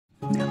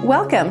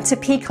Welcome to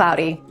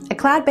pCloudy, a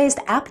cloud-based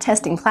app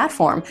testing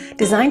platform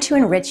designed to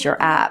enrich your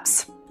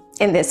apps.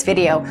 In this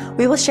video,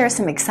 we will share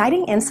some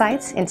exciting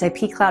insights into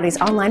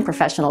pCloudy's online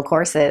professional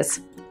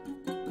courses.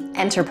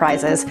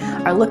 Enterprises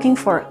are looking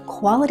for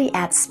quality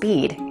at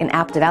speed in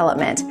app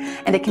development,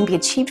 and it can be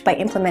achieved by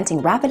implementing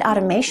rapid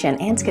automation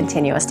and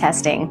continuous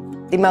testing.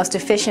 The most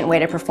efficient way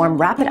to perform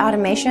rapid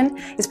automation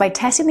is by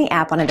testing the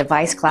app on a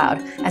device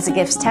cloud, as it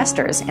gives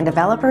testers and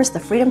developers the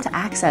freedom to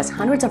access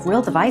hundreds of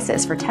real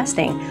devices for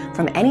testing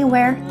from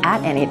anywhere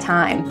at any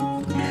time.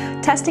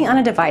 Testing on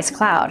a device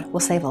cloud will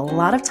save a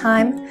lot of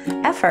time,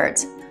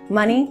 effort,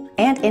 money,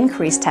 and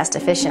increase test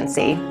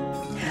efficiency.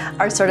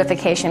 Our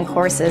certification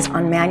courses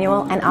on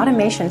manual and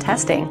automation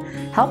testing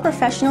help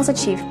professionals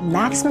achieve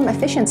maximum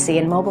efficiency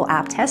in mobile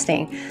app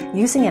testing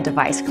using a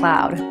device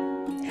cloud.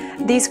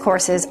 These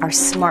courses are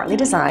smartly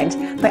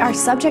designed by our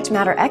subject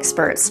matter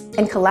experts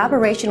in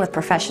collaboration with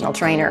professional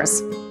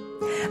trainers.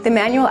 The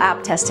manual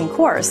app testing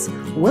course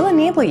will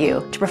enable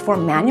you to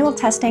perform manual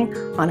testing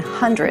on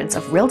hundreds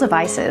of real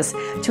devices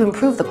to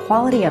improve the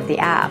quality of the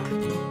app.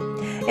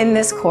 In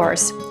this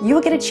course, you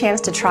will get a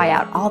chance to try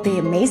out all the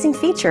amazing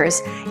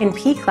features in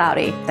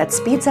pCloudy that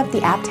speeds up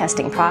the app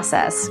testing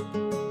process.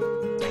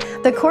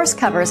 The course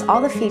covers all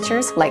the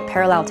features like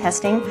parallel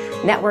testing,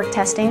 network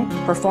testing,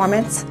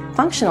 performance,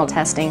 functional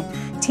testing,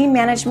 team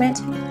management,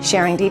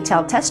 sharing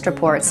detailed test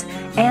reports,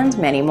 and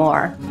many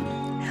more.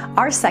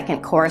 Our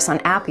second course on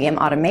Appium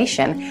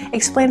Automation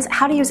explains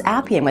how to use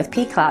Appium with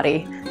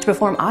pCloudy to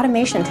perform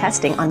automation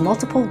testing on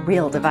multiple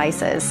real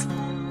devices.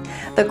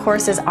 The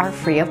courses are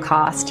free of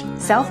cost,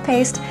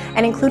 self-paced,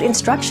 and include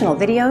instructional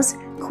videos,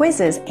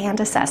 quizzes, and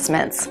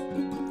assessments.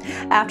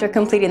 After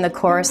completing the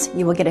course,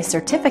 you will get a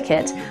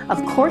certificate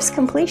of course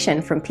completion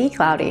from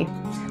pCloudy.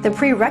 The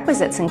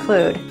prerequisites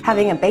include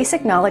having a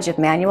basic knowledge of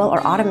manual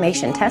or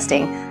automation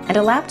testing and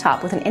a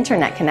laptop with an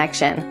internet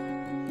connection.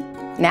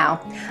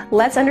 Now,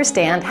 let's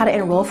understand how to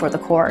enroll for the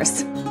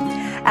course.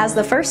 As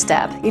the first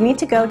step, you need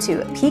to go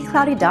to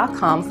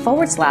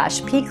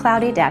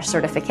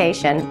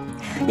pcloudy.com/pcloudy-certification.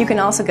 You can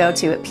also go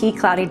to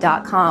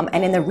pcloudy.com,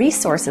 and in the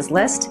resources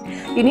list,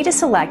 you need to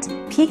select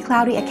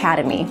pCloudy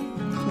Academy.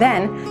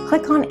 Then,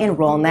 click on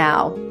Enroll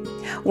Now.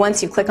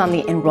 Once you click on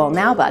the Enroll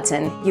Now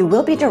button, you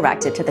will be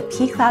directed to the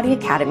pCloudy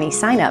Academy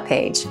sign-up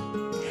page.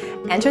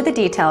 Enter the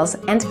details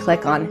and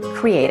click on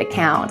Create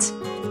Account.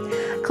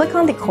 Click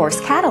on the course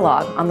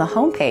catalog on the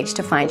home page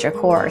to find your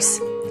course.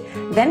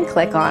 Then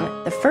click on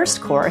the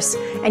first course,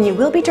 and you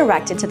will be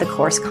directed to the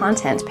course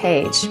content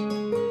page.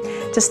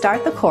 To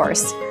start the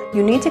course,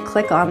 you need to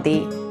click on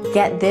the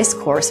Get This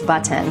Course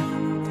button.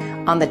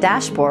 On the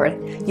dashboard,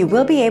 you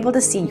will be able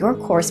to see your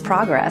course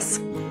progress.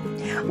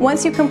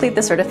 Once you complete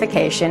the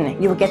certification,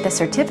 you will get the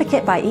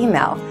certificate by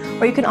email,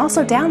 or you can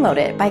also download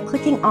it by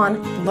clicking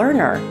on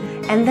Learner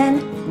and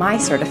then My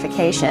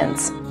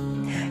Certifications.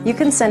 You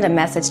can send a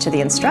message to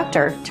the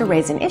instructor to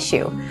raise an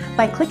issue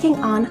by clicking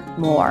on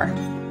More.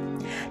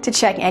 To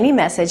check any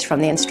message from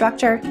the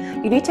instructor,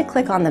 you need to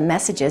click on the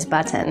Messages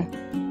button.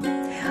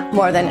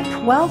 More than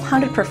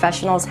 1,200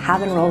 professionals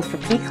have enrolled for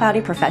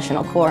pCloudy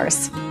Professional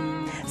course.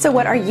 So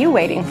what are you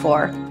waiting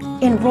for?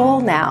 Enroll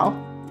now!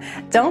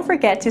 Don't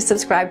forget to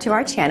subscribe to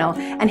our channel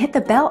and hit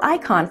the bell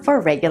icon for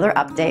regular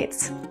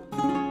updates.